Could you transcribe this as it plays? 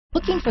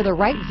Looking for the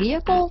right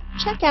vehicle?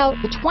 Check out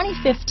the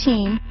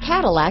 2015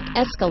 Cadillac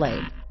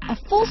Escalade. A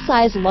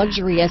full-size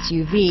luxury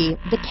SUV,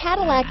 the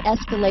Cadillac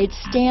Escalade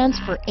stands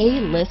for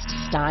A-list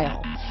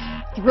style.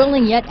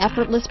 Thrilling yet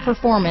effortless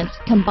performance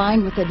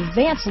combined with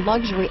advanced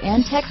luxury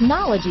and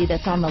technology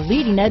that's on the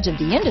leading edge of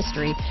the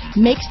industry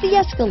makes the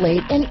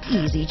Escalade an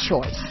easy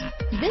choice.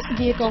 This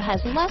vehicle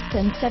has less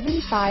than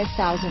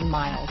 75,000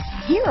 miles.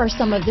 Here are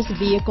some of this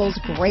vehicle's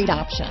great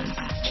options: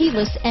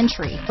 keyless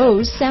entry,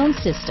 Bose sound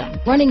system,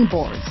 running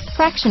boards,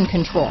 traction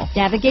control,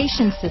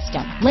 navigation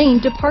system, lane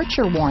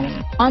departure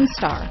warning,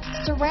 OnStar,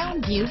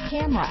 surround view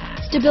camera,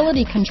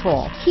 stability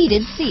control,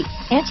 heated seats,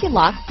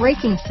 anti-lock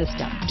braking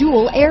system,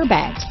 dual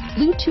airbags,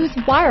 Bluetooth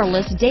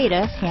wireless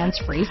data,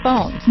 hands-free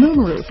phone,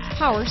 moonroof,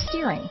 power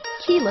steering,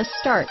 keyless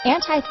start,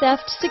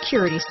 anti-theft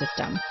security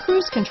system,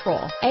 cruise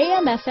control,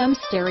 AM/FM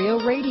stereo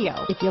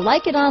radio. If you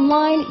like it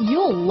online,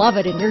 you'll love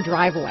it in your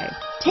driveway.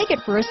 Take it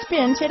for a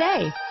spin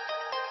today.